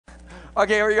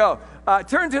Okay, here we go.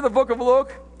 Turn to the book of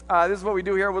Luke. This is what we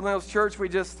do here at Woodland Hills Church. We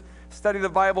just study the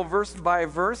Bible verse by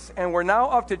verse, and we're now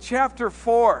up to chapter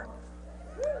 4.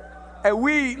 And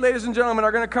we, ladies and gentlemen,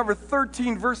 are going to cover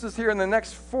 13 verses here in the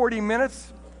next 40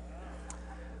 minutes.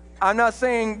 I'm not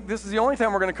saying this is the only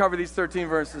time we're going to cover these 13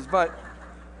 verses, but...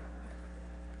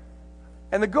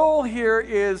 And the goal here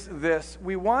is this.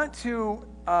 We want to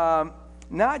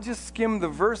not just skim the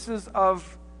verses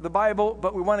of the Bible,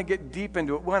 but we want to get deep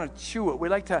into it. We want to chew it. We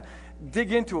like to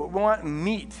dig into it. We want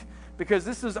meat, because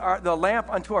this is the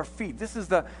lamp unto our feet. This is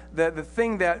the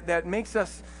thing that makes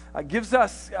us, gives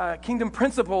us kingdom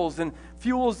principles and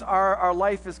fuels our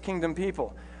life as kingdom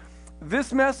people.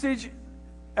 This message,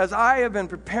 as I have been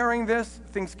preparing this,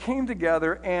 things came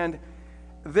together, and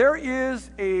there is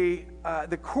the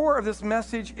core of this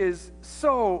message is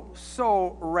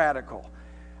so radical.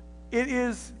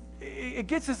 It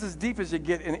gets us as deep as you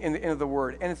get into the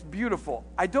Word, and it's beautiful.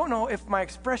 I don't know if my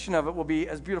expression of it will be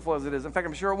as beautiful as it is. In fact,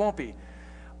 I'm sure it won't be.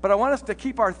 But I want us to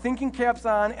keep our thinking caps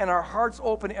on and our hearts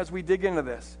open as we dig into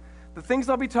this. The things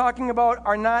I'll be talking about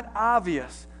are not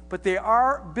obvious, but they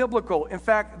are biblical. In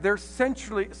fact, they're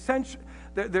central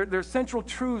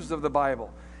truths of the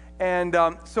Bible. And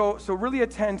so really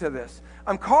attend to this.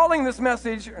 I'm calling this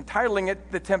message, or titling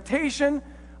it, The Temptation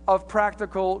of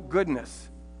Practical Goodness,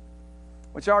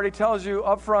 which already tells you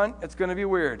up front it's going to be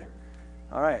weird.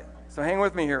 All right, so hang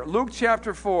with me here. Luke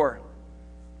chapter 4.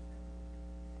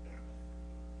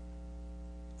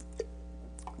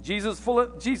 Jesus, full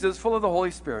of the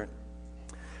Holy Spirit,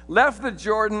 left the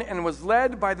Jordan and was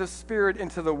led by the Spirit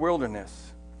into the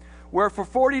wilderness, where for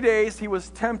 40 days he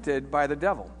was tempted by the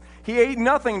devil. He ate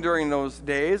nothing during those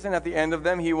days, and at the end of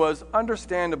them he was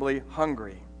understandably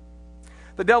hungry.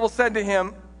 The devil said to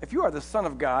him, "If you are the Son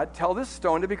of God, tell this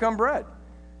stone to become bread."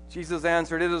 Jesus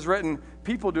answered, "It is written,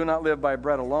 people do not live by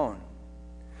bread alone."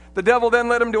 The devil then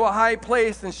led him to a high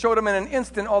place and showed him in an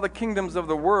instant all the kingdoms of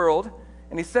the world.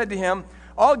 And he said to him,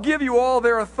 "I'll give you all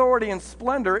their authority and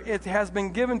splendor. It has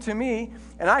been given to me,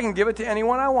 and I can give it to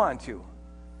anyone I want to."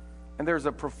 And there's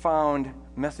a profound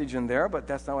message in there, but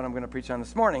that's not what I'm going to preach on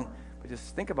this morning. But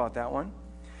just think about that one.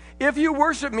 "If you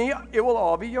worship me, it will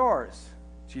all be yours."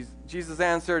 Jesus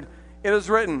answered, "It is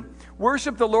written,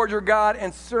 worship the Lord your God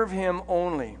and serve him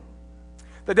only."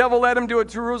 The devil led him to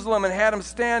Jerusalem and had him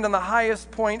stand on the highest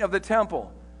point of the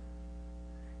temple.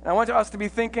 And I want us to be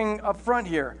thinking up front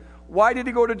here. Why did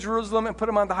he go to Jerusalem and put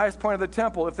him on the highest point of the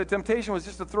temple? If the temptation was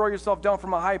just to throw yourself down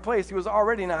from a high place, he was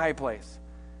already in a high place.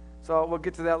 So we'll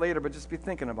get to that later, but just be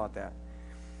thinking about that.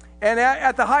 And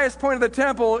at the highest point of the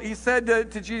temple, he said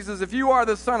to Jesus, "If you are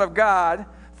the Son of God,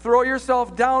 throw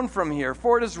yourself down from here,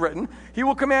 for it is written, he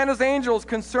will command his angels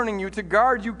concerning you to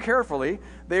guard you carefully.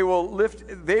 They will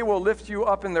lift you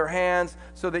up in their hands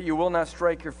so that you will not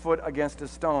strike your foot against a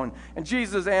stone." And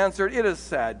Jesus answered, "It is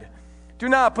said, do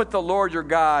not put the Lord your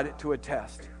God to a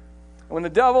test." And when the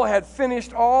devil had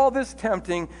finished all this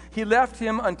tempting, he left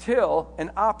him until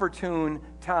an opportune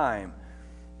time.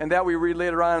 And that we read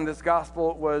later on in this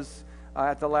gospel was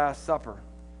at the Last Supper.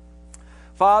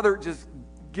 Father, just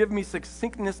give me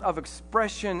succinctness of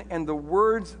expression and the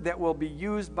words that will be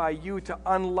used by you to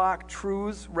unlock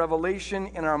truths, revelation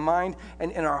in our mind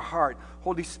and in our heart.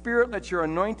 Holy Spirit, let your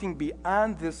anointing be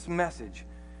on this message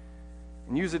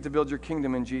and use it to build your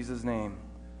kingdom in Jesus' name.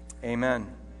 Amen.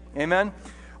 Amen.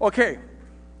 Okay,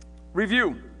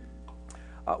 review.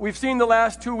 We've seen the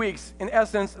last 2 weeks, in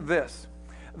essence, this,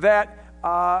 that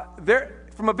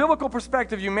from a biblical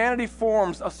perspective, humanity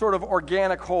forms a sort of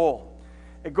organic whole.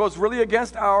 It goes really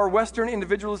against our Western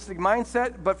individualistic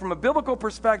mindset, but from a biblical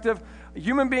perspective,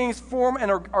 human beings form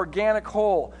an organic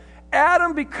whole.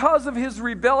 Adam, because of his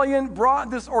rebellion,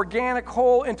 brought this organic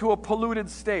whole into a polluted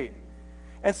state.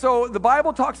 And so the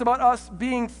Bible talks about us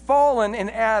being fallen in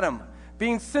Adam,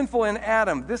 being sinful in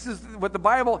Adam. This is what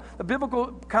the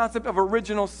biblical concept of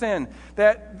original sin,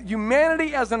 that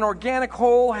humanity as an organic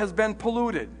whole has been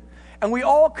polluted. And we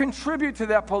all contribute to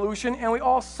that pollution, and we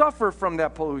all suffer from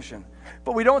that pollution.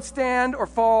 But we don't stand or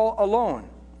fall alone.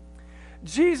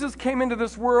 Jesus came into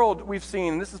this world, we've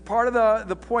seen. This is part of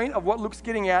the point of what Luke's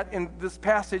getting at in this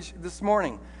passage this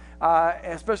morning,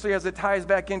 especially as it ties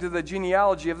back into the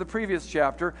genealogy of the previous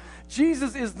chapter.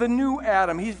 Jesus is the new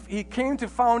Adam. He came to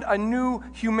found a new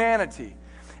humanity.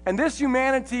 And this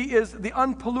humanity is the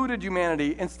unpolluted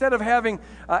humanity. Instead of having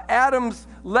Adam's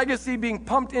legacy being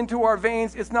pumped into our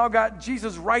veins, it's now got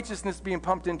Jesus' righteousness being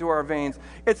pumped into our veins.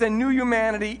 It's a new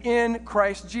humanity in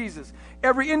Christ Jesus.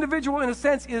 Every individual, in a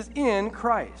sense, is in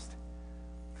Christ.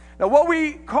 Now, what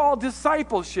we call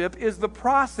discipleship is the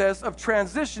process of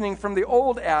transitioning from the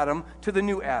old Adam to the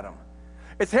new Adam.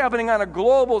 It's happening on a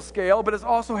global scale, but it's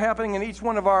also happening in each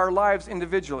one of our lives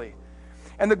individually.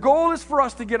 And the goal is for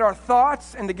us to get our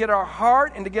thoughts and to get our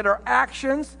heart and to get our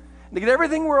actions and to get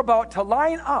everything we're about to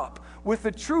line up with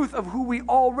the truth of who we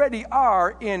already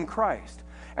are in Christ.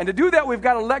 And to do that, we've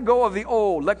got to let go of the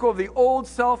old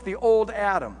self, the old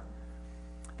Adam.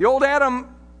 The old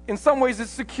Adam, in some ways,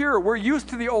 is secure. We're used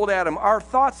to the old Adam. Our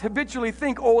thoughts habitually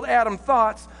think old Adam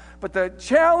thoughts, but the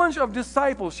challenge of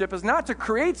discipleship is not to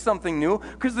create something new,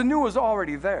 because the new is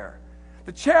already there.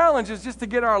 The challenge is just to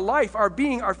get our life, our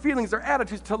being, our feelings, our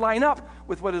attitudes to line up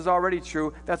with what is already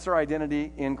true. That's our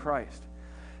identity in Christ.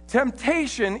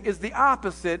 Temptation is the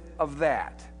opposite of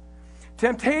that.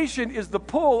 Temptation is the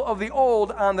pull of the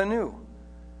old on the new.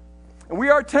 And we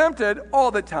are tempted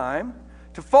all the time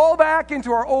to fall back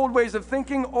into our old ways of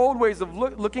thinking, old ways of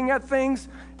looking at things,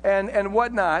 and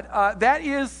whatnot. That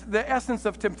is the essence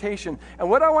of temptation. And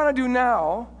what I want to do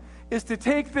now is to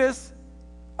take this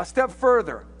a step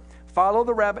further. Follow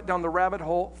the rabbit down the rabbit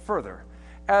hole further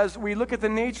as we look at the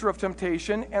nature of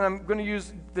temptation, and I'm going to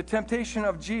use the temptation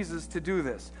of Jesus to do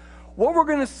this. What we're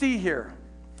going to see here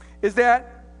is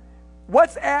that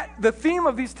what's at the theme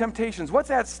of these temptations, what's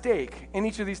at stake in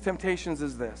each of these temptations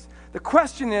is this. The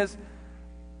question is,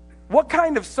 what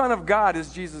kind of Son of God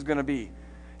is Jesus going to be?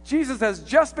 Jesus has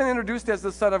just been introduced as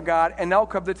the Son of God, and now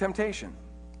comes the temptation.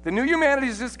 The new humanity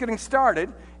is just getting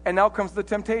started, and now comes the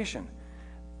temptation.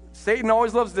 Satan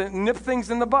always loves to nip things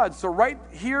in the bud. So right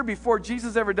here, before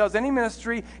Jesus ever does any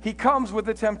ministry, he comes with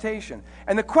the temptation.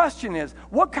 And the question is,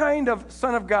 what kind of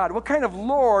Son of God, what kind of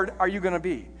Lord are you going to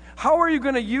be? How are you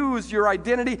going to use your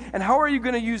identity, and how are you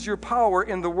going to use your power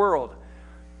in the world?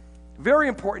 Very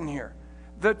important here.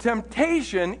 The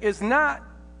temptation is not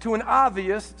to an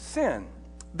obvious sin.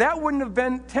 That wouldn't have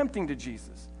been tempting to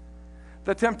Jesus.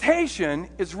 The temptation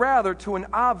is rather to an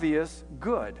obvious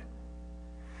good.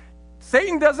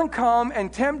 Satan doesn't come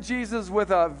and tempt Jesus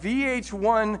with a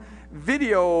VH1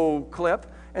 video clip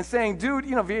and saying, dude,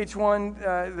 VH1,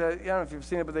 I don't know if you've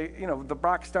seen it, but the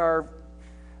rock star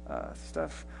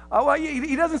stuff. Well,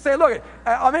 he doesn't say, look,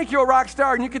 I'll make you a rock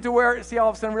star and you get to wear, see, all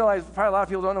of a sudden realize probably a lot of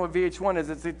people don't know what VH1 is.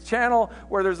 It's a channel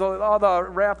where there's all the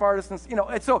rap artists,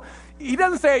 and so he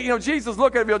doesn't say, Jesus,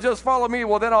 look, if you'll just follow me,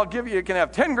 well, then I'll give you can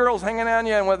have 10 girls hanging on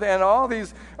you and all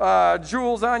these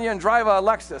jewels on you and drive a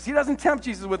Lexus. He doesn't tempt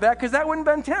Jesus with that, because that wouldn't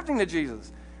have been tempting to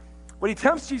Jesus. What he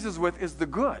tempts Jesus with is the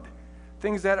good,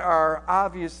 things that are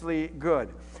obviously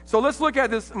good. So let's look at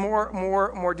this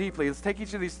more deeply. Let's take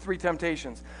each of these three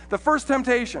temptations. The first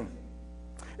temptation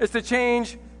is to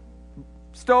change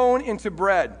stone into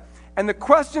bread. And the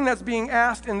question that's being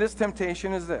asked in this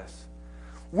temptation is this: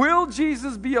 will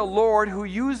Jesus be a Lord who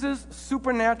uses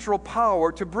supernatural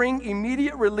power to bring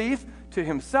immediate relief to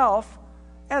himself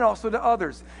and also to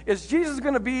others? Is Jesus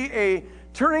going to be a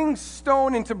turning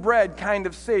stone into bread kind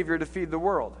of Savior to feed the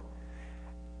world?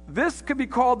 This could be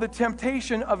called the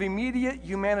temptation of immediate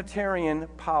humanitarian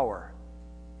power.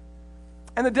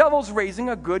 And the devil's raising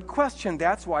a good question.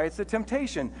 That's why it's a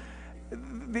temptation.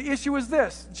 The issue is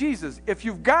this: Jesus, if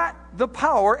you've got the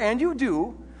power, and you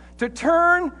do, to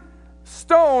turn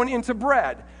stone into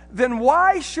bread, then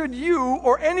why should you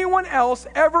or anyone else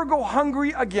ever go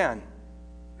hungry again?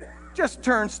 Just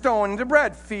turn stone into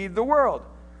bread, feed the world.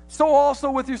 So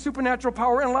also with your supernatural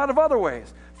power in a lot of other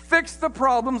ways. Fix the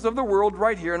problems of the world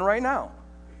right here and right now.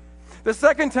 The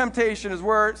second temptation is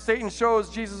where Satan shows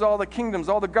Jesus all the kingdoms,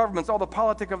 all the governments, all the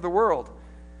politic of the world.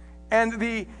 And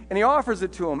he offers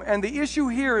it to him. And the issue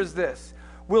here is this: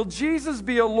 will Jesus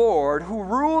be a Lord who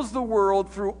rules the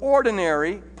world through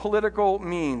ordinary political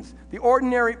means, the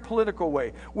ordinary political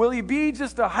way? Will he be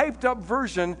just a hyped up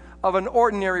version of an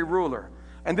ordinary ruler?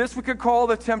 And this we could call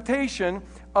the temptation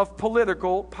of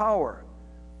political power.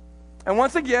 And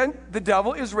once again, the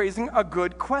devil is raising a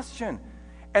good question.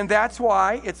 And that's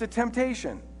why it's a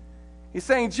temptation. He's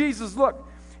saying, Jesus, look,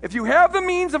 if you have the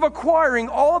means of acquiring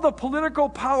all the political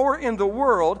power in the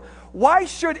world, why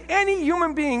should any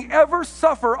human being ever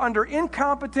suffer under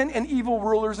incompetent and evil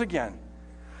rulers again?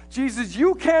 Jesus,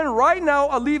 you can right now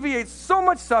alleviate so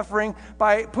much suffering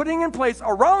by putting in place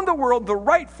around the world the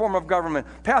right form of government,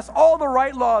 pass all the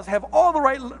right laws, have all the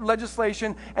right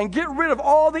legislation, and get rid of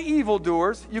all the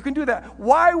evildoers. You can do that.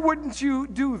 Why wouldn't you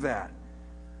do that?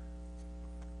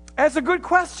 That's a good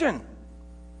question.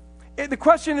 The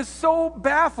question is so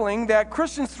baffling that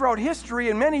Christians throughout history,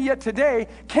 and many yet today,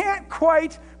 can't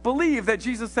quite believe that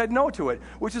Jesus said no to it,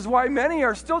 which is why many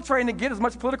are still trying to get as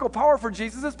much political power for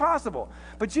Jesus as possible.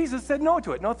 But Jesus said no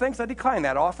to it. No thanks, I decline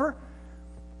that offer.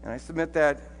 And I submit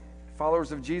that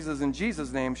followers of Jesus in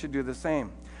Jesus' name should do the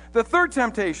same. The third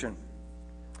temptation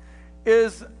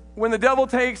is when the devil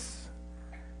takes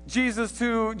Jesus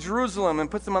to Jerusalem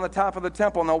and puts him on the top of the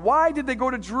temple. Now, why did they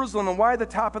go to Jerusalem and why the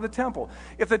top of the temple?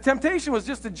 If the temptation was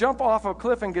just to jump off a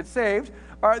cliff and get saved,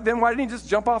 then why didn't he just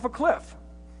jump off a cliff?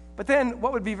 But then,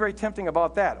 what would be very tempting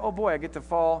about that? Oh boy, I get to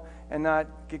fall and not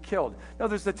get killed. No,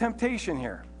 there's a temptation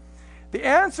here. The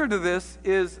answer to this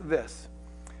is this.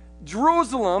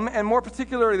 Jerusalem, and more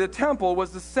particularly the temple,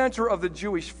 was the center of the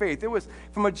Jewish faith. It was,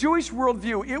 from a Jewish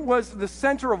worldview, it was the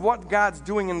center of what God's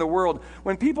doing in the world.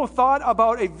 When people thought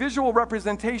about a visual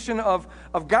representation of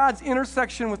God's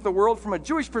intersection with the world from a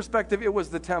Jewish perspective, it was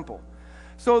the temple.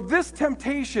 So this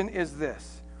temptation is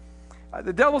this.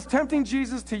 The devil's tempting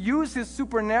Jesus to use his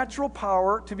supernatural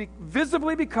power to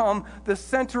visibly become the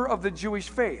center of the Jewish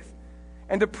faith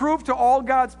and to prove to all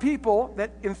God's people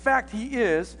that, in fact, he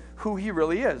is who he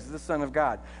really is, the Son of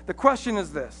God. The question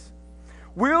is this.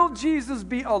 Will Jesus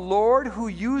be a Lord who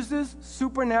uses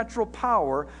supernatural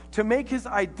power to make his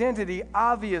identity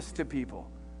obvious to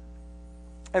people?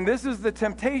 And this is the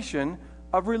temptation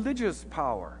of religious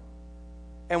power.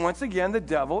 And once again, the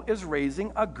devil is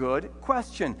raising a good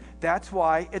question. That's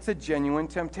why it's a genuine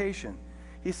temptation.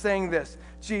 He's saying this,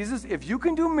 Jesus, if you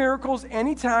can do miracles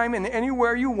anytime and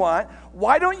anywhere you want,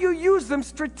 why don't you use them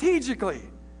strategically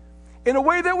in a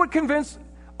way that would convince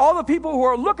all the people who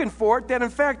are looking for it that, in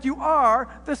fact, you are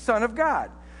the Son of God?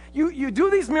 You do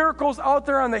these miracles out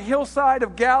there on the hillside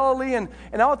of Galilee and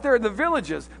out there in the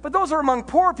villages, but those are among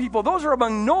poor people. Those are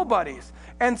among nobodies.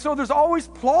 And so there's always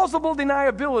plausible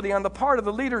deniability on the part of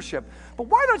the leadership. But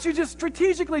why don't you just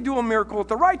strategically do a miracle at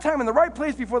the right time in the right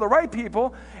place before the right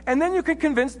people, and then you can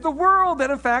convince the world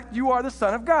that, in fact, you are the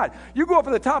Son of God. You go up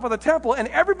at the top of the temple, and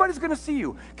everybody's going to see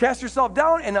you. Cast yourself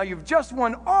down, and now you've just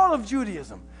won all of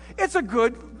Judaism. It's a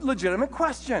good, legitimate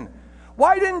question.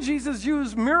 Why didn't Jesus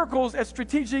use miracles at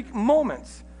strategic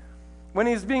moments? When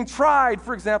he's being tried,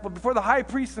 for example, before the high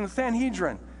priest and the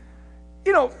Sanhedrin.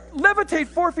 You know, levitate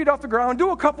 4 feet off the ground, do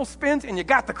a couple spins, and you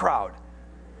got the crowd.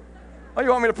 Oh, you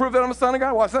want me to prove that I'm a son of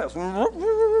God? Watch this.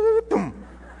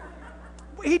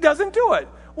 He doesn't do it.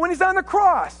 When he's on the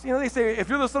cross, you know, they say, if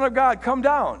you're the Son of God, come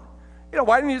down. You know,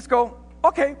 why didn't he just go,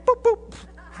 okay, boop,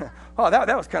 boop. Oh,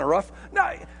 that was kind of rough.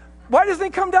 No, why doesn't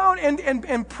he come down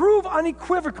and prove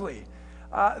unequivocally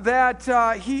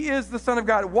that he is the Son of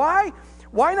God?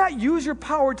 Why not use your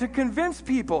power to convince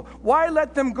people? Why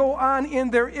let them go on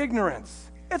in their ignorance?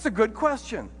 It's a good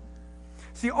question.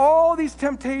 See, all these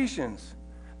temptations,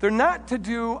 they're not to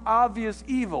do obvious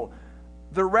evil.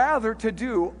 They're rather to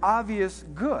do obvious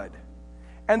good.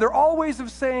 And they're all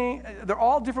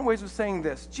different ways of saying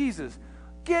this. Jesus,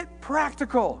 get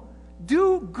practical.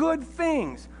 Do good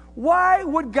things. Why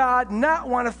would God not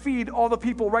want to feed all the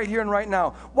people right here and right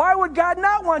now? Why would God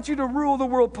not want you to rule the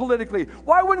world politically?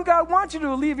 Why wouldn't God want you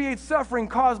to alleviate suffering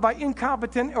caused by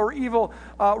incompetent or evil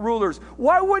rulers?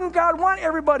 Why wouldn't God want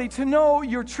everybody to know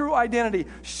your true identity?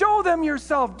 Show them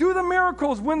yourself. Do the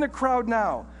miracles. Win the crowd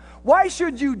now. Why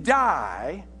should you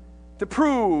die to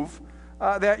prove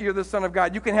that you're the Son of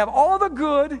God? You can have all the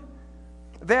good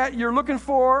that you're looking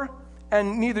for,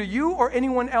 and neither you or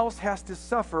anyone else has to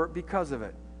suffer because of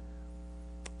it.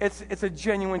 It's a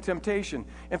genuine temptation.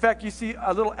 In fact, you see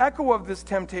a little echo of this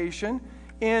temptation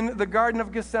in the Garden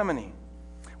of Gethsemane.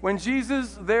 When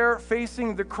Jesus, there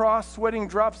facing the cross, sweating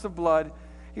drops of blood,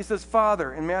 he says,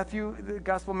 Father, in Matthew, the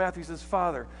Gospel of Matthew says,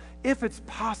 Father, if it's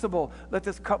possible, let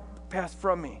this cup pass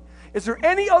from me. Is there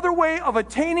any other way of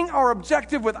attaining our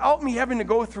objective without me having to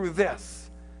go through this?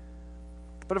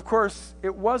 But of course,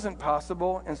 it wasn't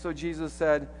possible, and so Jesus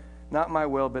said, not my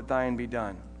will, but thine be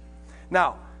done.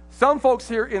 Now, some folks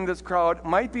here in this crowd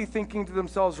might be thinking to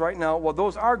themselves right now, well,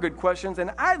 those are good questions, and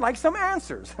I'd like some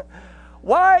answers.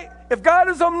 Why, if God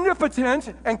is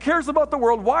omnipotent and cares about the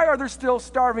world, why are there still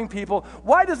starving people?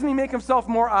 Why doesn't he make himself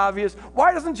more obvious?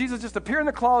 Why doesn't Jesus just appear in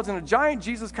the clouds in a giant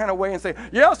Jesus kind of way and say,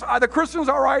 yes, the Christians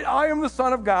are right, I am the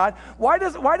Son of God? Why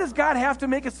does God have to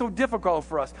make it so difficult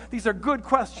for us? These are good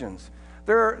questions.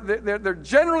 They're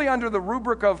generally under the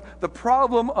rubric of the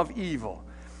problem of evil.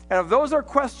 And if those are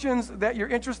questions that you're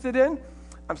interested in,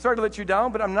 I'm sorry to let you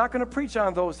down, but I'm not going to preach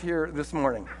on those here this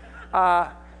morning.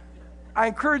 I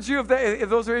encourage you, if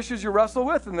those are issues you wrestle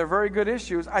with, and they're very good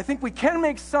issues, I think we can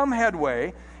make some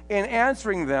headway in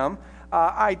answering them.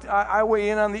 I weigh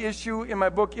in on the issue in my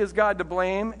book, Is God to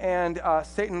Blame? And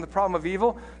Satan, the Problem of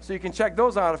Evil, so you can check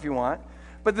those out if you want.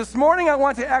 But this morning I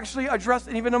want to actually address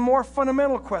even a more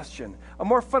fundamental question, a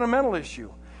more fundamental issue,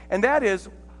 and that is,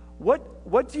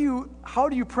 how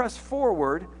do you press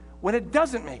forward when it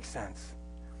doesn't make sense?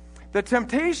 The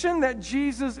temptation that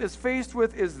Jesus is faced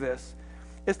with is this.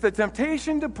 It's the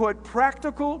temptation to put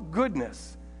practical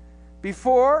goodness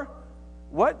before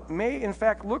what may in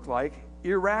fact look like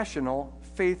irrational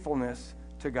faithfulness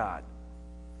to God.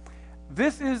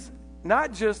 This is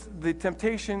not just the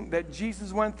temptation that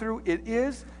Jesus went through. It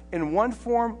is, in one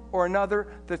form or another,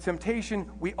 the temptation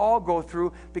we all go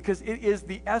through, because it is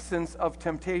the essence of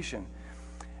temptation.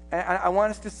 And I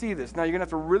want us to see this. Now, you're going to have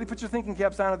to really put your thinking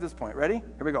caps on at this point. Ready?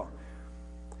 Here we go.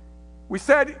 We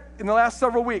said in the last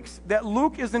several weeks that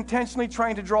Luke is intentionally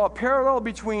trying to draw a parallel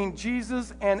between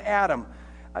Jesus and Adam.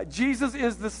 Jesus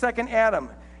is the second Adam.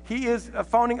 He is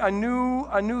founding a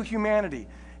new humanity.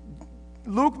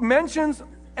 Luke mentions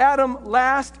Adam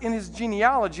last in his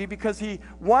genealogy because he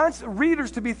wants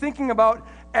readers to be thinking about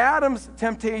Adam's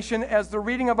temptation as they're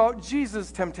reading about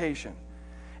Jesus' temptation.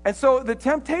 And so the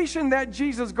temptation that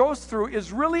Jesus goes through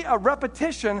is really a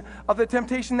repetition of the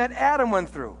temptation that Adam went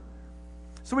through.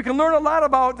 So we can learn a lot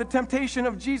about the temptation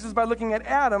of Jesus by looking at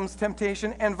Adam's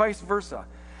temptation and vice versa.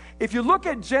 If you look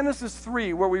at Genesis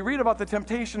 3, where we read about the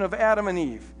temptation of Adam and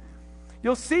Eve,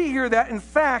 you'll see here that, in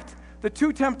fact, the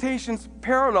two temptations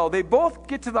parallel. They both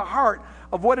get to the heart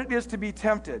of what it is to be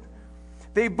tempted.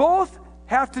 They both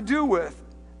have to do with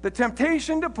the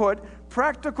temptation to put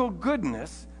practical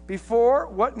goodness before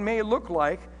what may look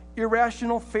like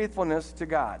irrational faithfulness to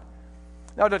God.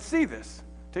 Now, to see this,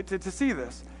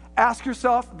 ask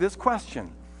yourself this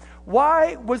question.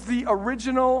 Why was the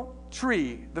original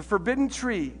tree, the forbidden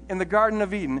tree in the Garden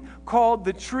of Eden, called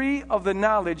the tree of the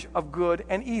knowledge of good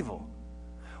and evil?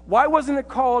 Why wasn't it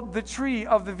called the tree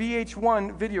of the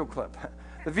VH1 video clip,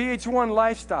 the VH1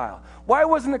 lifestyle? Why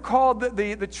wasn't it called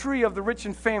the tree of the rich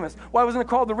and famous? Why wasn't it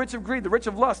called the rich of greed, the rich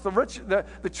of lust,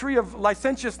 the tree of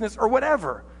licentiousness, or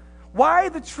whatever? Why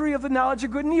the tree of the knowledge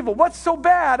of good and evil? What's so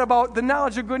bad about the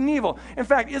knowledge of good and evil? In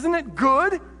fact, isn't it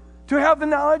good to have the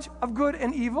knowledge of good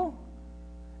and evil?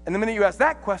 And the minute you ask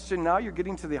that question, now you're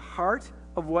getting to the heart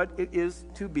of what it is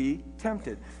to be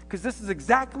tempted. Because this is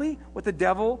exactly what the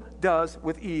devil does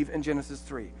with Eve in Genesis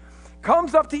 3.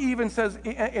 Comes up to Eve and says,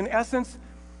 in essence,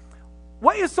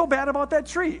 what is so bad about that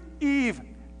tree? Eve,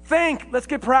 think, let's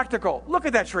get practical. Look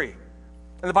at that tree.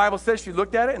 And the Bible says she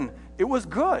looked at it and it was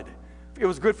good. It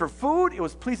was good for food, it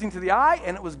was pleasing to the eye,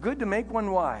 and it was good to make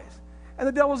one wise. And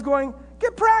the devil's going,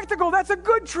 get practical, that's a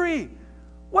good tree.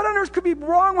 What on earth could be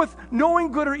wrong with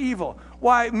knowing good or evil?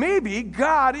 Why, maybe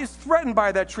God is threatened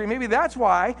by that tree. Maybe that's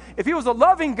why. If he was a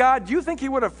loving God, do you think he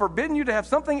would have forbidden you to have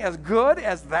something as good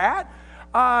as that?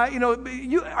 Are you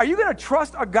going to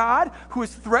trust a God who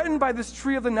is threatened by this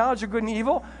tree of the knowledge of good and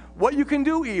evil? What you can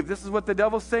do, Eve, this is what the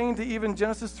devil's saying to Eve in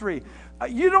Genesis 3.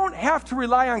 You don't have to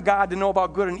rely on God to know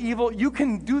about good and evil. You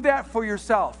can do that for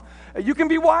yourself. You can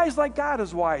be wise like God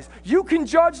is wise. You can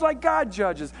judge like God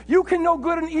judges. You can know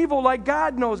good and evil like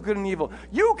God knows good and evil.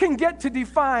 You can get to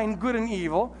define good and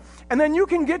evil, and then you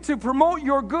can get to promote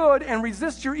your good and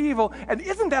resist your evil. And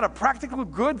isn't that a practical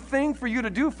good thing for you to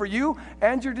do for you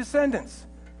and your descendants?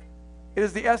 It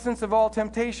is the essence of all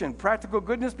temptation, practical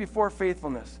goodness before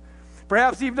faithfulness.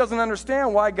 Perhaps Eve doesn't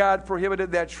understand why God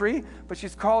prohibited that tree, but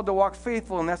she's called to walk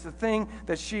faithful, and that's the thing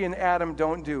that she and Adam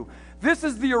don't do. This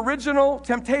is the original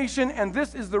temptation, and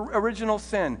this is the original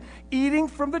sin, eating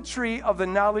from the tree of the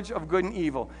knowledge of good and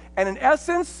evil. And in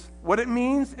essence, what it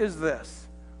means is this.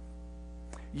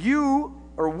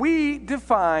 We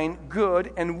define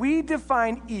good, and we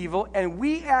define evil, and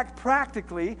we act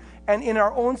practically and in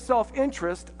our own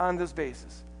self-interest on this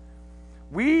basis.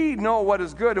 We know what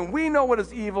is good and we know what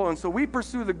is evil, and so we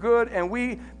pursue the good and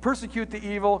we persecute the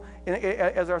evil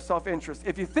as our self-interest.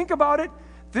 If you think about it,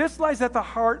 this lies at the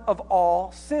heart of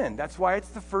all sin. That's why it's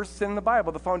the first sin in the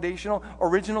Bible, the foundational,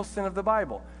 original sin of the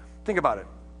Bible. Think about it.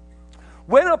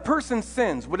 When a person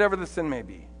sins, whatever the sin may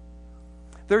be,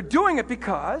 they're doing it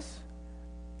because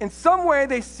in some way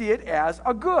they see it as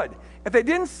a good. If they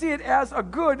didn't see it as a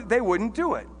good, they wouldn't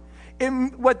do it.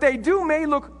 What they do may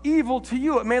look evil to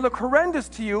you. It may look horrendous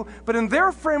to you, but in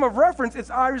their frame of reference, it's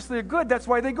obviously a good. That's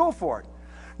why they go for it.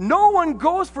 No one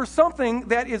goes for something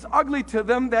that is ugly to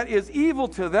them, that is evil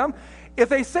to them. If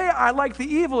they say, I like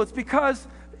the evil, it's because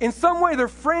in some way they're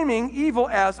framing evil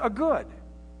as a good.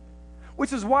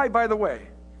 Which is why, by the way,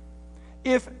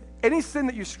 if any sin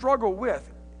that you struggle with,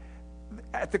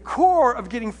 at the core of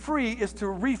getting free is to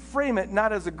reframe it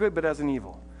not as a good, but as an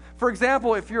evil. For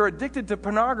example, if you're addicted to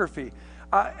pornography,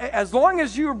 as long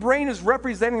as your brain is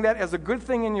representing that as a good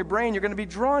thing in your brain, you're going to be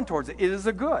drawn towards it. It is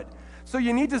a good. So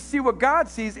you need to see what God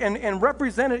sees and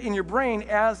represent it in your brain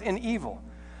as an evil.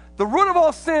 The root of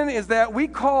all sin is that we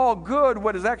call good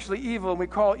what is actually evil, and we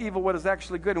call evil what is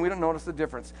actually good, and we don't notice the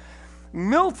difference.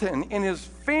 Milton, in his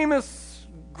famous,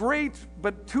 great,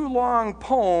 but too long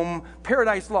poem,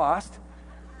 Paradise Lost,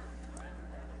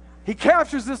 He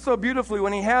captures this so beautifully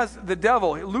when he has the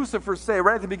devil, Lucifer, say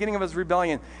right at the beginning of his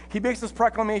rebellion. He makes this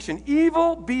proclamation,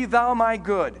 evil be thou my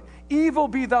good. Evil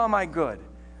be thou my good.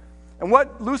 And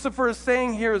what Lucifer is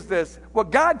saying here is this,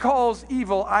 what God calls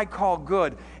evil, I call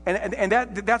good. And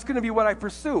that's going to be what I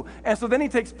pursue. And so then he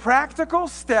takes practical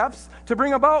steps to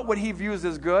bring about what he views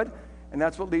as good. And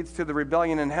that's what leads to the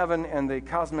rebellion in heaven and the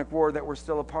cosmic war that we're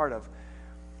still a part of.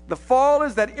 The fall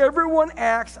is that everyone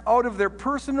acts out of their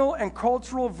personal and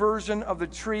cultural version of the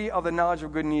tree of the knowledge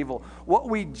of good and evil. What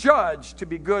we judge to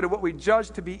be good and what we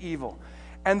judge to be evil.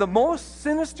 And the most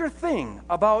sinister thing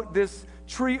about this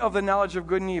tree of the knowledge of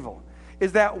good and evil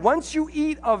is that once you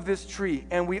eat of this tree,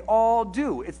 and we all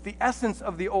do, it's the essence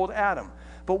of the old Adam.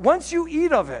 But once you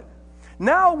eat of it,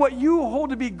 now what you hold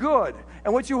to be good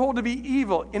and what you hold to be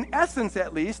evil, in essence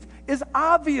at least, is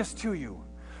obvious to you.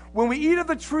 When we eat of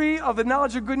the tree of the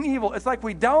knowledge of good and evil, it's like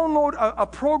we download a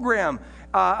program,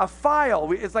 a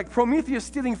file. It's like Prometheus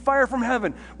stealing fire from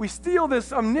heaven. We steal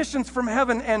this omniscience from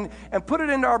heaven and put it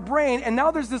into our brain, and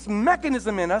now there's this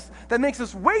mechanism in us that makes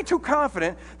us way too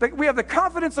confident, that we have the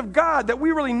confidence of God that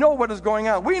we really know what is going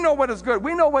on. We know what is good.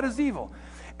 We know what is evil.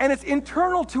 And it's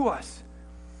internal to us.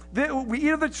 We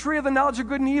eat of the tree of the knowledge of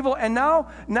good and evil, and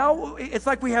now it's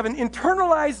like we have an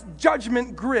internalized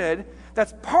judgment grid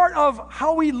that's part of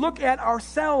how we look at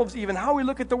ourselves, even how we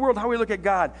look at the world, how we look at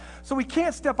God. So we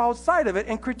can't step outside of it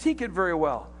and critique it very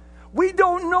well. We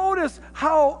don't notice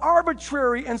how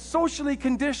arbitrary and socially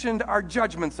conditioned our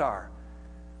judgments are.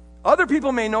 Other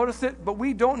people may notice it, but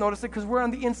we don't notice it because we're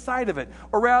on the inside of it.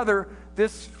 Or rather,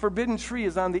 this forbidden tree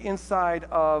is on the inside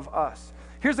of us.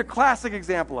 Here's a classic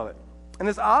example of it. And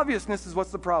this obviousness is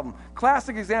what's the problem.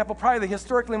 Classic example, probably the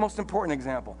historically most important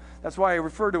example. That's why I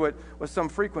refer to it with some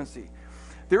frequency.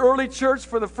 The early church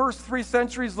for the first 3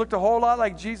 centuries looked a whole lot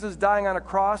like Jesus dying on a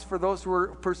cross for those who were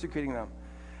persecuting them.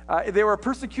 They were a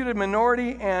persecuted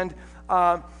minority, and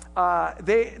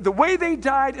the way they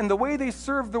died and the way they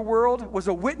served the world was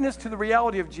a witness to the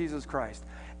reality of Jesus Christ.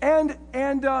 And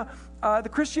the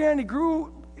Christianity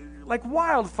grew like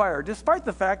wildfire. Despite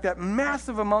the fact that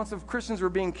massive amounts of Christians were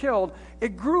being killed,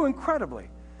 it grew incredibly.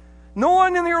 No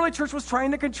one in the early church was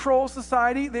trying to control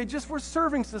society. They just were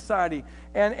serving society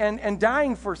and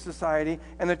dying for society,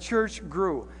 and the church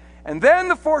grew. And then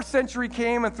the 4th century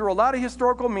came, and through a lot of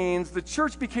historical means, the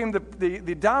church became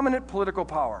the dominant political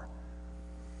power.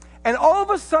 And all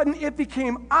of a sudden, it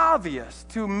became obvious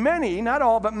to many, not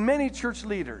all, but many church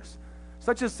leaders,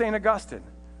 such as St. Augustine,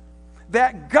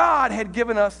 that God had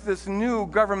given us this new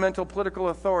governmental political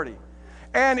authority.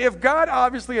 And if God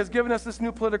obviously has given us this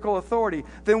new political authority,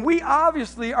 then we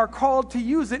obviously are called to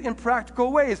use it in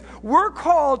practical ways. We're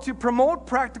called to promote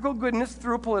practical goodness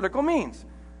through political means.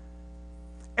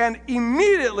 And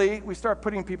immediately we start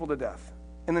putting people to death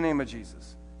in the name of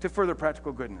Jesus to further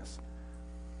practical goodness.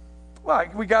 Well,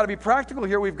 we got to be practical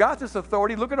here. We've got this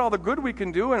authority. Look at all the good we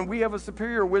can do, and we have a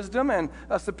superior wisdom and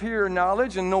a superior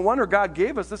knowledge, and no wonder God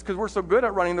gave us this because we're so good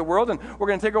at running the world, and we're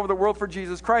going to take over the world for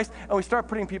Jesus Christ, and we start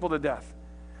putting people to death.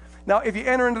 Now, if you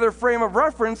enter into their frame of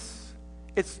reference,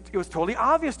 it was totally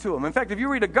obvious to them. In fact, if you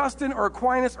read Augustine or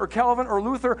Aquinas or Calvin or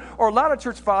Luther or a lot of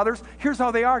church fathers, here's how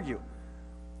they argue.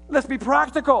 Let's be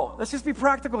practical. Let's just be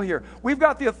practical here. We've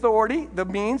got the authority, the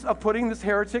means of putting this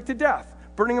heretic to death,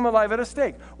 burning him alive at a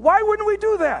stake. Why wouldn't we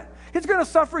do that? He's going to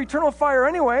suffer eternal fire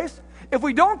anyways. If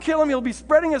we don't kill him, he'll be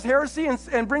spreading his heresy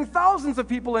and bring thousands of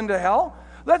people into hell.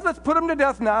 Let's put him to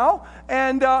death now,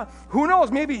 and who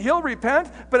knows, maybe he'll repent,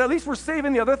 but at least we're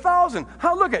saving the other 1,000.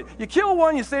 Look at, you kill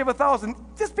one, you save 1,000.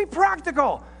 Just be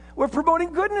practical. We're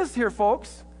promoting goodness here,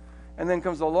 folks. And then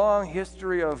comes a long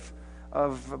history of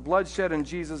bloodshed in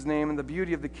Jesus' name, and the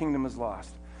beauty of the kingdom is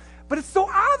lost. But it's so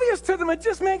obvious to them, it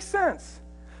just makes sense.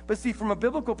 But see, from a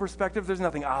biblical perspective, there's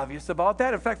nothing obvious about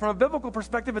that. In fact, from a biblical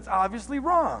perspective, it's obviously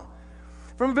wrong.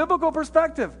 From a biblical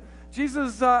perspective,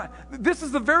 Jesus, this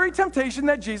is the very temptation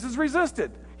that Jesus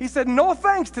resisted. He said no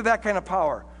thanks to that kind of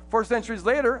power. 4 centuries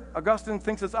later, Augustine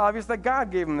thinks it's obvious that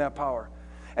God gave him that power.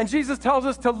 And Jesus tells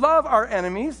us to love our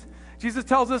enemies. Jesus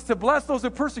tells us to bless those who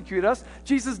persecute us.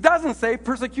 Jesus doesn't say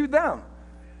persecute them.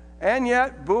 And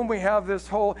yet, boom, we have this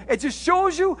whole... It just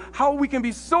shows you how we can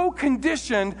be so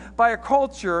conditioned by a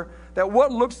culture that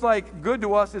what looks like good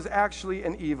to us is actually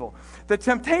an evil. The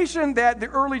temptation that the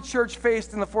early church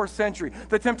faced in the 4th century,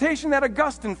 the temptation that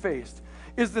Augustine faced,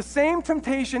 is the same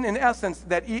temptation in essence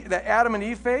that Adam and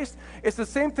Eve faced. It's the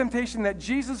same temptation that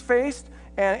Jesus faced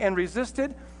and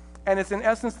resisted. And it's in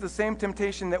essence the same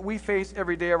temptation that we face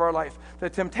every day of our life. The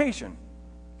temptation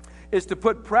is to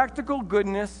put practical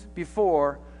goodness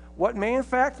before what may in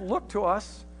fact look to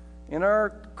us in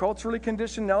our culturally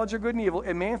conditioned knowledge of good and evil,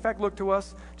 it may in fact look to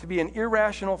us to be an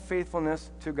irrational faithfulness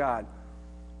to God.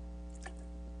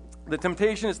 The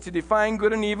temptation is to define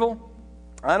good and evil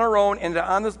on our own, and to,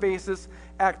 on this basis,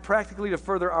 act practically to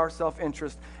further our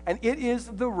self-interest. And it is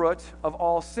the root of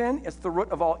all sin. It's the root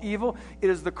of all evil.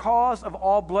 It is the cause of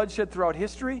all bloodshed throughout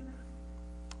history.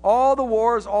 All the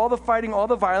wars, all the fighting, all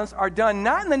the violence are done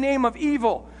not in the name of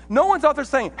evil. No one's out there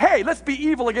saying, hey, let's be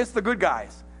evil against the good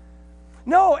guys.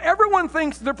 No, everyone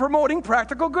thinks they're promoting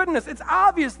practical goodness. It's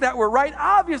obvious that we're right,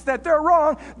 obvious that they're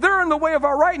wrong. They're in the way of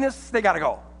our rightness. They got to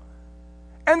go.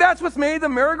 And that's what's made the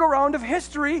merry-go-round of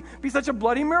history be such a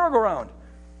bloody merry-go-round.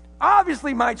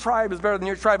 Obviously, my tribe is better than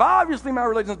your tribe. Obviously, my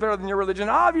religion is better than your religion.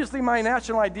 Obviously, my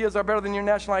national ideas are better than your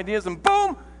national ideas. And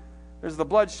boom, there's the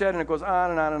bloodshed, and it goes on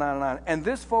and on and on and on. And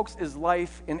this, folks, is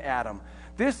life in Adam.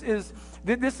 This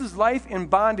is life in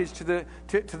bondage to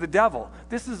the devil.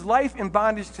 This is life in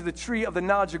bondage to the tree of the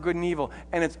knowledge of good and evil.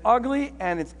 And it's ugly,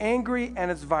 and it's angry, and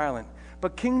it's violent.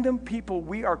 But kingdom people,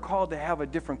 we are called to have a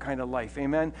different kind of life.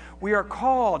 Amen? We are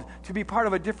called to be part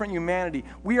of a different humanity.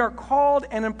 We are called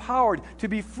and empowered to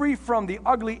be free from the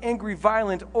ugly, angry,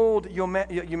 violent, old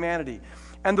humanity.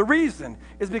 And the reason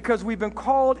is because we've been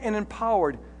called and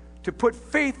empowered to put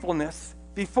faithfulness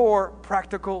before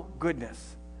practical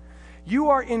goodness. You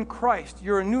are in Christ.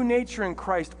 You're a new nature in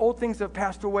Christ. Old things have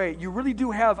passed away. You really do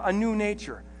have a new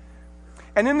nature.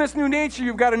 And in this new nature,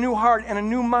 you've got a new heart and a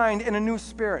new mind and a new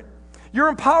spirit. You're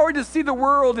empowered to see the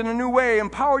world in a new way,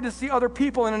 empowered to see other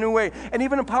people in a new way, and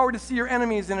even empowered to see your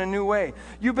enemies in a new way.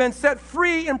 You've been set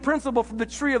free in principle from the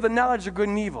tree of the knowledge of good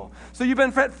and evil. So you've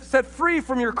been set free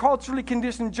from your culturally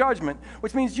conditioned judgment,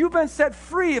 which means you've been set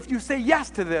free, if you say yes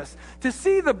to this, to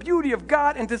see the beauty of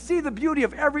God and to see the beauty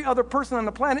of every other person on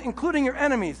the planet, including your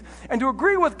enemies, and to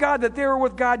agree with God that they were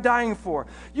worth God dying for.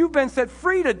 You've been set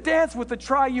free to dance with the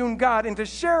triune God and to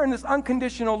share in this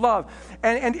unconditional love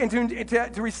and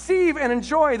to receive and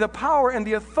enjoy the power and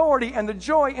the authority and the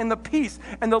joy and the peace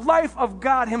and the life of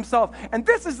God himself. And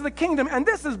this is the kingdom, and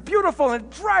this is beautiful, and it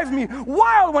drives me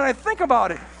wild when I think about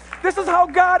it. This is how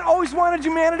God always wanted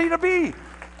humanity to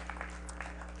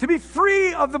be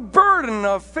free of the burden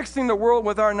of fixing the world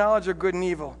with our knowledge of good and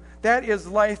evil. That is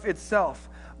life itself.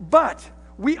 But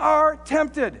we are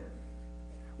tempted.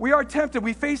 We are tempted.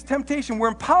 We face temptation. We're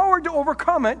empowered to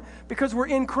overcome it because we're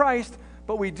in Christ,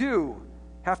 but we do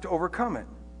have to overcome it.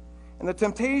 And the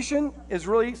temptation is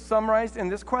really summarized in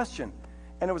this question.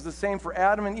 And it was the same for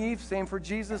Adam and Eve, same for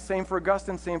Jesus, same for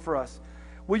Augustine, same for us.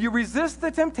 Will you resist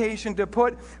the temptation to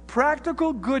put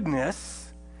practical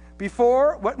goodness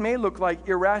before what may look like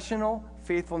irrational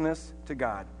faithfulness to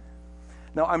God?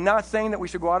 Now, I'm not saying that we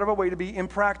should go out of our way to be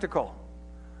impractical.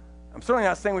 I'm certainly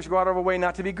not saying we should go out of our way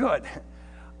not to be good.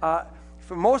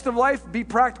 For most of life, be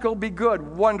practical, be good,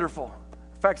 wonderful.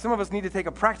 In fact, some of us need to take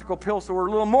a practical pill so we're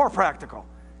a little more practical.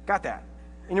 Got that?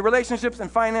 In your relationships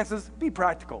and finances, be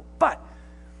practical. But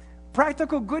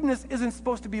practical goodness isn't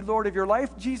supposed to be Lord of your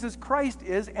life. Jesus Christ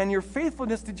is, and your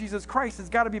faithfulness to Jesus Christ has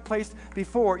got to be placed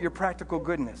before your practical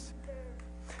goodness.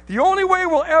 The only way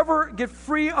we'll ever get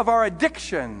free of our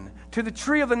addiction to the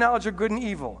tree of the knowledge of good and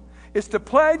evil is to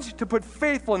pledge to put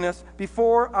faithfulness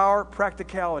before our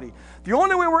practicality. The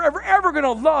only way we're ever going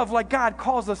to love like God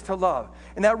calls us to love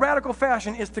in that radical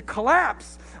fashion is to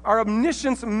collapse our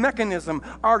omniscience mechanism,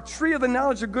 our tree of the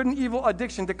knowledge of good and evil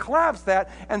addiction, to collapse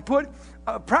that and put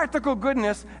practical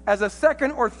goodness as a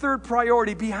second or third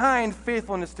priority behind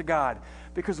faithfulness to God.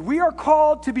 Because we are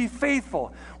called to be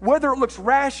faithful, whether it looks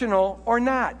rational or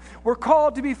not. We're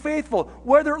called to be faithful,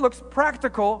 whether it looks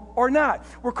practical or not.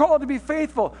 We're called to be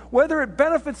faithful, whether it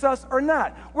benefits us or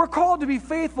not. We're called to be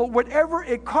faithful, whatever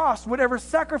it costs, whatever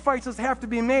sacrifices have to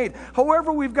be made,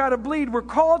 however we've got to bleed. We're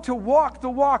called to walk the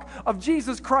walk of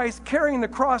Jesus Christ, carrying the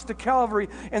cross to Calvary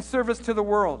in service to the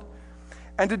world.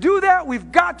 And to do that,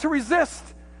 we've got to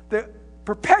resist the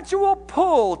perpetual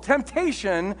pull,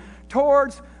 temptation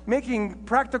towards making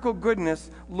practical goodness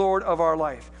Lord of our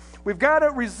life. We've got to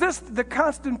resist the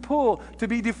constant pull to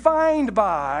be defined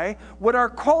by what our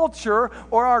culture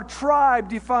or our tribe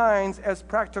defines as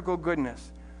practical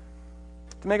goodness.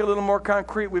 To make it a little more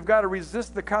concrete, we've got to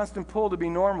resist the constant pull to be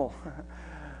normal.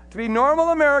 To be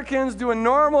normal Americans, doing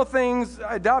normal things,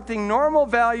 adopting normal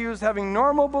values, having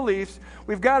normal beliefs.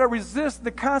 We've got to resist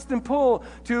the constant pull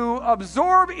to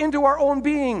absorb into our own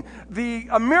being the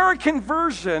American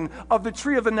version of the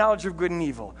tree of the knowledge of good and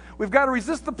evil. We've got to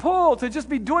resist the pull to just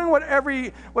be doing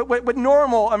what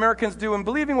normal Americans do and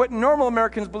believing what normal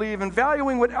Americans believe and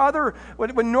valuing what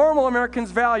normal Americans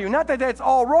value. Not that that's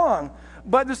all wrong,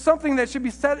 but there's something that should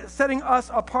be setting us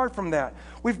apart from that.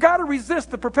 We've got to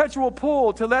resist the perpetual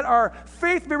pull to let our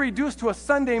faith be reduced to a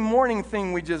Sunday morning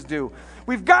thing we just do.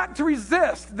 We've got to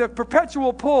resist the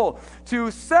perpetual pull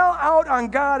to sell out on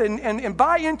God and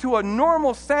buy into a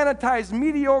normal, sanitized,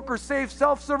 mediocre, safe,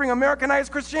 self-serving,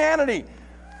 Americanized Christianity.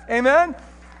 Amen?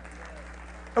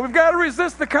 And we've got to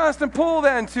resist the constant pull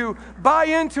then to buy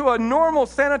into a normal,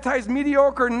 sanitized,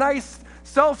 mediocre, nice,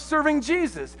 self-serving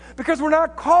Jesus. Because we're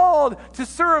not called to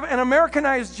serve an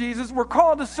Americanized Jesus. We're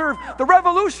called to serve the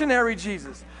revolutionary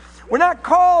Jesus. We're not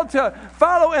called to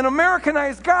follow an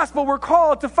Americanized gospel. We're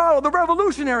called to follow the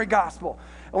revolutionary gospel.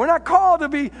 And we're not called to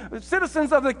be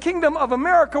citizens of the kingdom of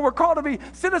America. We're called to be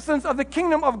citizens of the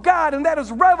kingdom of God, and that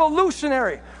is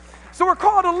revolutionary. So we're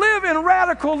called to live in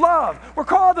radical love. We're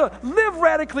called to live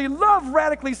radically, love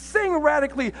radically, sing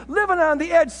radically, living on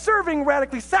the edge, serving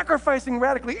radically, sacrificing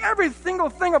radically. Every single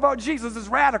thing about Jesus is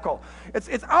radical.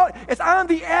 It's on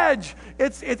the edge.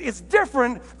 It's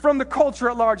different from the culture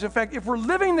at large. In fact, if we're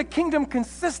living the kingdom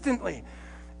consistently,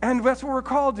 and that's what we're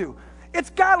called to, it's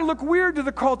got to look weird to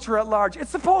the culture at large.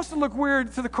 It's supposed to look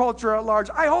weird to the culture at large.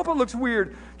 I hope it looks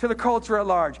weird to the culture at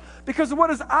large. Because what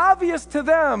is obvious to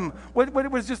them,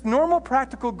 what was just normal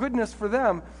practical goodness for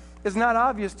them, is not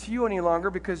obvious to you any longer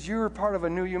because you're part of a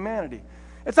new humanity.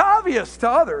 It's obvious to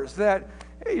others that,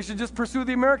 hey, you should just pursue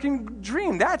the American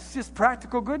dream. That's just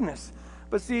practical goodness.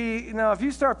 But see, now if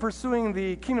you start pursuing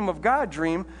the kingdom of God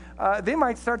dream, they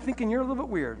might start thinking you're a little bit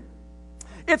weird.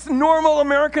 It's normal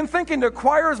American thinking to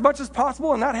acquire as much as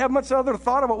possible and not have much other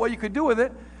thought about what you could do with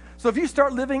it. So if you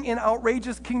start living in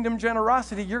outrageous kingdom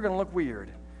generosity, you're going to look weird.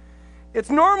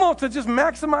 It's normal to just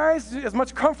maximize as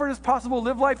much comfort as possible,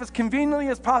 live life as conveniently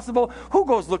as possible. Who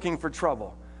goes looking for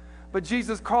trouble? But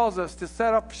Jesus calls us to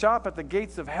set up shop at the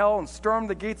gates of hell and storm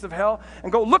the gates of hell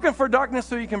and go looking for darkness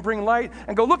so you can bring light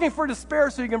and go looking for despair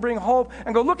so you can bring hope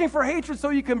and go looking for hatred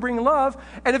so you can bring love.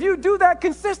 And if you do that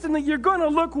consistently, you're going to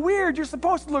look weird. You're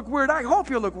supposed to look weird. I hope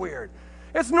you look weird.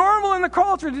 It's normal in the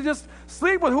culture to just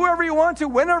sleep with whoever you want to,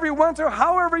 whenever you want to,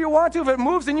 however you want to. If it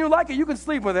moves and you like it, you can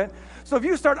sleep with it. So if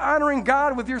you start honoring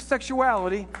God with your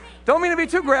sexuality, don't mean to be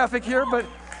too graphic here, but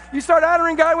you start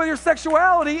honoring God with your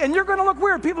sexuality, and you're going to look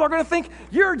weird. People are going to think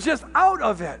you're just out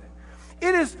of it.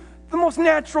 It is the most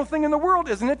natural thing in the world,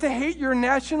 isn't it, to hate your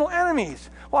national enemies?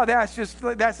 Well, that's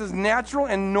as natural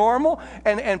and normal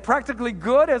and practically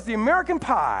good as the American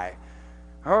pie,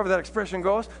 however that expression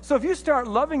goes. So if you start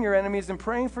loving your enemies and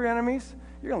praying for your enemies,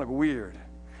 you're going to look weird.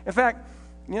 In fact,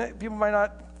 people might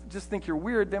not just think you're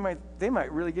weird. They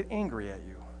might really get angry at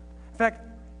you. In fact,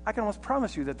 I can almost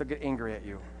promise you that they'll get angry at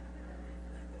you.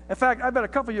 In fact, I bet a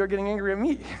couple of you are getting angry at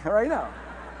me right now.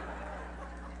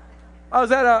 I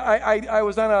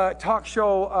was on a talk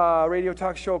show, radio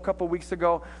talk show a couple of weeks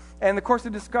ago, and in the course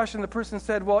of discussion, the person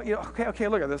said, well, okay,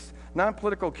 look at this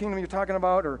non-political kingdom you're talking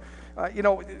about, or,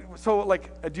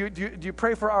 do you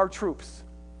pray for our troops?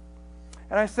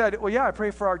 And I said, well, yeah, I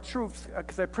pray for our troops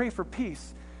because I pray for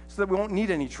peace so that we won't need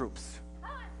any troops.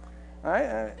 All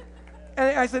right?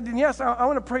 And I said, yes, I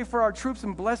want to pray for our troops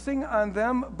and blessing on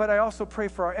them, but I also pray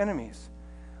for our enemies.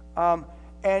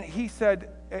 And he said,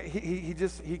 he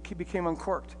became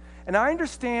uncorked. And I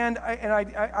understand,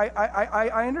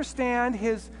 I understand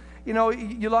his,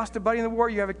 you lost a buddy in the war,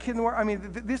 you have a kid in the war. I mean,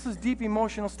 this is deep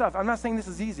emotional stuff. I'm not saying this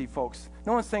is easy, folks.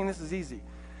 No one's saying this is easy.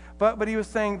 But he was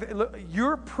saying, look,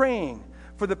 you're praying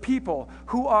for the people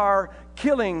who are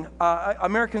killing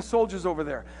American soldiers over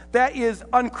there. That is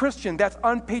unchristian. That's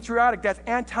unpatriotic. That's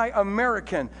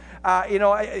anti-American.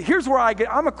 Here's where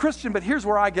I'm a Christian, but here's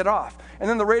where I get off. And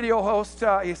then the radio host,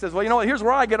 he says, well, here's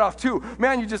where I get off too.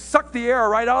 Man, you just sucked the air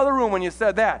right out of the room when you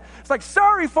said that. It's like,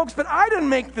 sorry, folks, but I didn't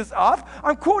make this up.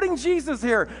 I'm quoting Jesus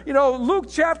here. Luke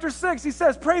chapter 6, he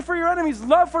says, pray for your enemies,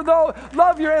 love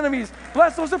your enemies,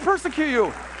 bless those who persecute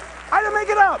you. I didn't make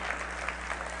it up.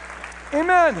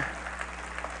 Amen.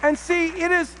 And see,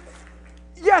 it is,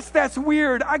 yes, that's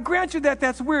weird. I grant you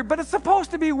that's weird, but it's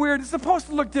supposed to be weird. It's supposed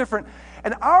to look different.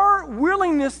 And our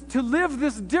willingness to live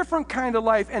this different kind of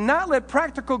life and not let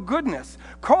practical goodness,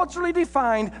 culturally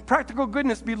defined practical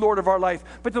goodness, be Lord of our life,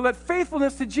 but to let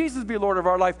faithfulness to Jesus be Lord of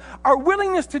our life, our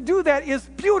willingness to do that is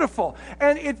beautiful.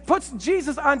 And it puts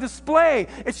Jesus on display.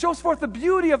 It shows forth the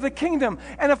beauty of the kingdom.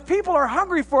 And if people are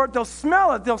hungry for it, they'll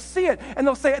smell it, they'll see it, and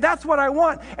they'll say, that's what I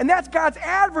want. And that's God's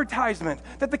advertisement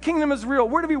that the kingdom is real.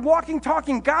 We're to be walking,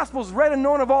 talking gospels read and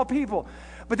known of all people.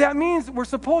 But that means we're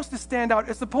supposed to stand out.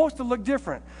 It's supposed to look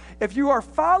different. If you are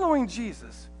following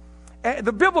Jesus,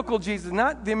 the biblical Jesus,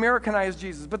 not the Americanized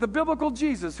Jesus, but the biblical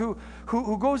Jesus who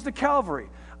goes to Calvary,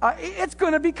 it's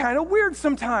going to be kind of weird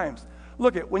sometimes.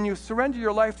 Look, when you surrender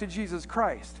your life to Jesus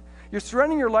Christ, You're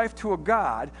surrendering your life to a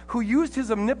God who used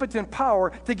his omnipotent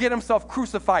power to get himself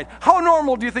crucified. How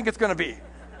normal do you think it's going to be?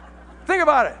 Think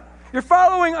about it. You're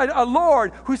following a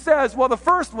Lord who says, well, the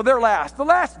first, well, they're last. The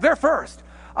last, they're first.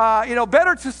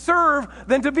 Better to serve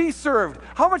than to be served.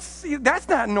 That's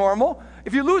not normal.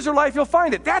 If you lose your life, you'll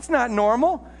find it. That's not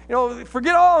normal.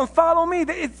 Forget all and follow me.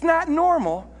 It's not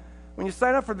normal. When you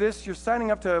sign up for this, you're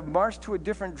signing up to march to a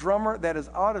different drummer that is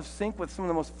out of sync with some of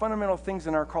the most fundamental things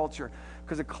in our culture,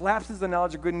 because it collapses the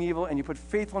knowledge of good and evil, and you put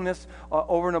faithfulness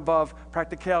over and above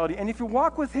practicality. And if you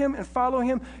walk with him and follow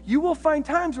him, you will find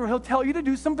times where he'll tell you to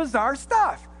do some bizarre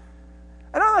stuff.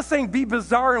 And I'm not saying be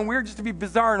bizarre and weird just to be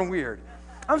bizarre and weird.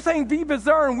 I'm saying be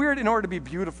bizarre and weird in order to be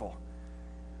beautiful.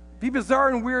 Be bizarre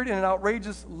and weird in an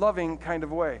outrageous, loving kind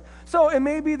of way. So it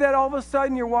may be that all of a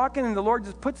sudden you're walking and the Lord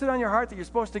just puts it on your heart that you're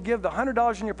supposed to give the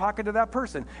 $100 in your pocket to that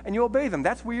person, and you obey them.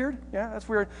 That's weird. Yeah, that's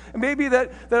weird. It may be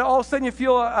that all of a sudden you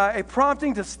feel a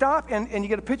prompting to stop and you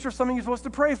get a picture of something you're supposed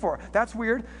to pray for. That's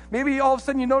weird. Maybe all of a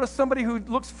sudden you notice somebody who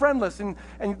looks friendless and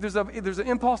there's an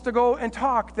impulse to go and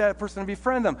talk to that person and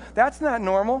befriend them. That's not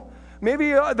normal.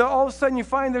 Maybe all of a sudden you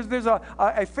find there's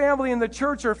a family in the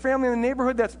church or a family in the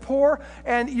neighborhood that's poor,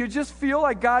 and you just feel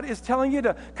like God is telling you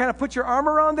to kind of put your arm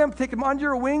around them, take them under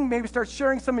your wing, maybe start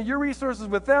sharing some of your resources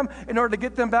with them in order to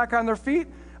get them back on their feet.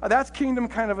 That's kingdom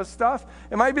kind of a stuff.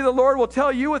 It might be the Lord will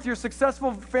tell you with your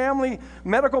successful family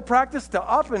medical practice to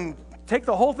up and take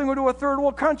the whole thing to a third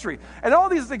world country. And all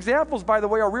these examples, by the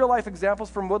way, are real life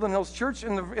examples from Woodland Hills Church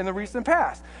in the recent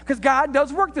past. Because God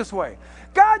does work this way.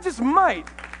 God just might.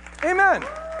 Amen.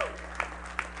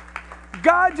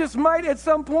 God just might at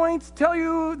some point tell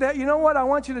you that, you know what, I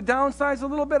want you to downsize a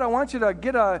little bit. I want you to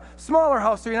get a smaller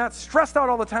house so you're not stressed out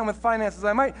all the time with finances.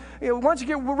 I want you to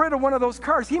get rid of one of those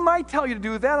cars. He might tell you to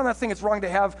do that. I'm not saying it's wrong to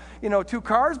have, 2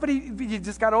 cars, but you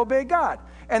just got to obey God.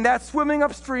 And that's swimming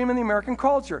upstream in the American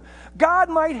culture. God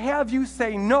might have you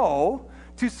say no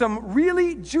to some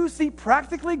really juicy,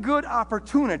 practically good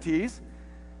opportunities.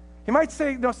 He might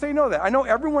say no to that. I know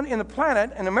everyone in the planet,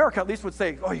 in America at least, would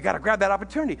say, oh, you got to grab that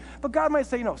opportunity. But God might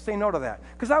say no to that.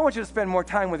 Because I want you to spend more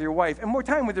time with your wife and more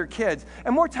time with your kids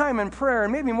and more time in prayer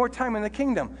and maybe more time in the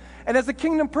kingdom. And as a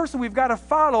kingdom person, we've got to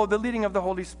follow the leading of the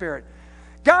Holy Spirit.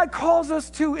 God calls us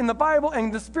to, in the Bible,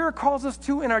 and the Spirit calls us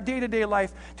to in our day-to-day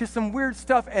life, to some weird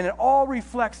stuff, and it all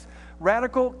reflects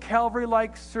radical,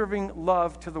 Calvary-like serving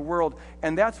love to the world.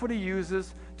 And that's what he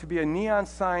uses to be a neon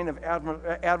sign of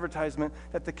advertisement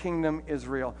that the kingdom is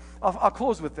real. I'll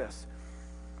close with this.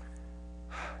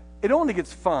 It only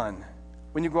gets fun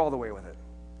when you go all the way with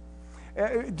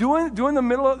it. Doing the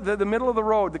middle of the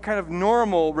road, the kind of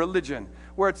normal religion,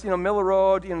 where it's middle of the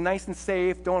road, nice and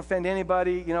safe, don't offend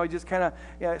anybody, you just kind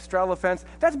of straddle the fence.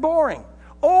 That's boring.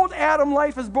 Old Adam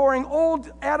life is boring.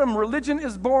 Old Adam religion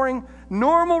is boring.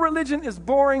 Normal religion is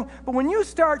boring. But when you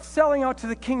start selling out to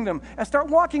the kingdom and start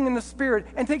walking in the Spirit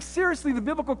and take seriously the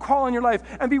biblical call in your life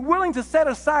and be willing to set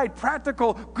aside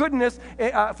practical goodness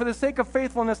for the sake of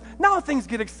faithfulness, now things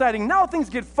get exciting. Now things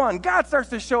get fun. God starts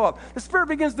to show up. The Spirit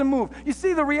begins to move. You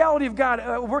see the reality of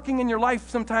God working in your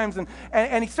life sometimes,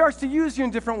 and he starts to use you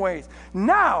in different ways.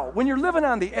 Now, when you're living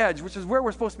on the edge, which is where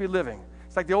we're supposed to be living,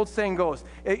 it's like the old saying goes,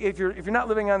 if you're not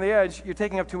living on the edge, you're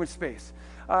taking up too much space.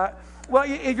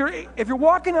 If you're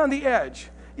walking on the edge,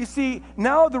 you see,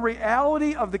 now the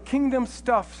reality of the kingdom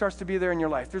stuff starts to be there in your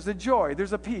life. There's a joy,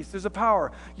 there's a peace, there's a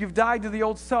power. You've died to the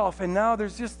old self, and now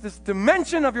there's just this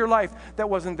dimension of your life that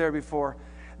wasn't there before.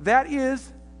 That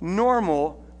is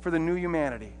normal for the new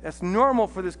humanity. That's normal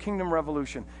for this kingdom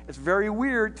revolution. It's very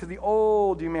weird to the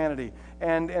old humanity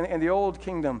and the old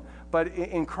kingdom, but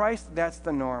in Christ, that's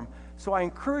the norm. So I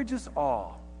encourage us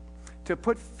all to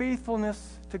put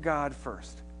faithfulness to God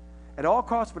first. At all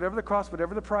costs, whatever the cost,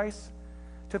 whatever the price,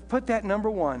 to put that number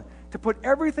one. To put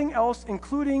everything else,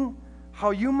 including how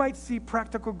you might see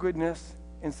practical goodness,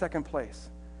 in second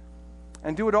place.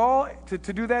 And do it all, to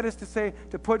do that is to say,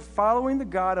 to put following the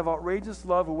God of outrageous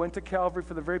love who went to Calvary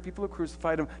for the very people who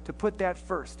crucified him, to put that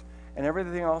first, and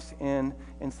everything else in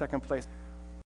second place.